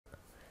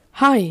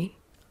Hi,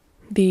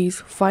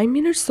 this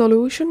 5-minute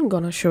solution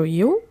gonna show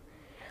you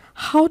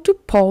how to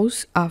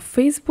pause a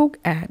Facebook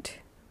ad.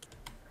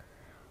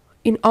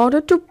 In order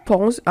to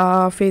pause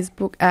a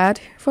Facebook ad,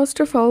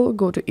 first of all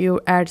go to your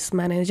ads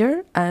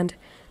manager and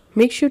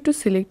make sure to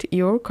select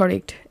your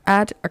correct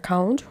ad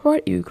account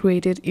where you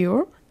created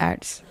your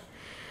ads.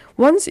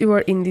 Once you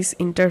are in this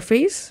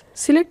interface,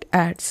 select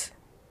ads.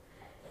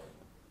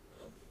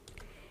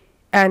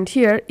 And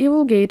here you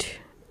will get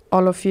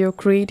all of your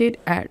created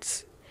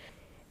ads.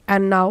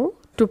 And now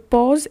to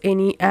pause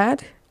any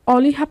ad,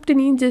 all you have to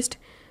need just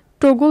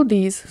toggle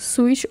this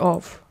switch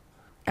off.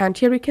 And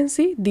here we can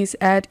see this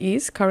ad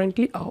is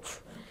currently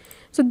off.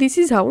 So this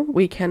is how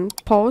we can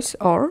pause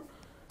or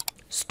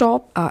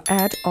stop an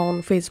ad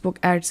on Facebook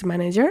Ads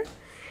Manager.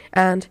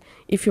 And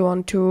if you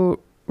want to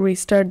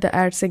restart the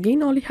ads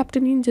again, all you have to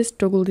need just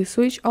toggle the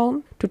switch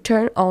on to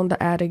turn on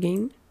the ad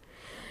again.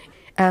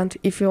 And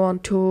if you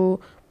want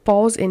to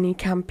pause any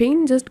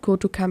campaign, just go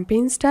to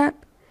campaigns tab.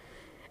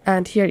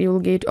 And here you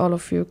will get all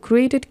of your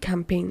created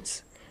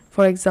campaigns.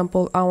 For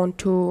example, I want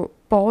to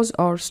pause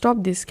or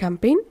stop this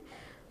campaign,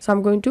 so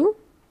I'm going to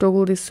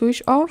toggle this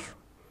switch off,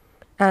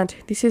 and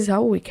this is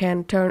how we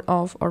can turn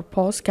off or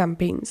pause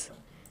campaigns.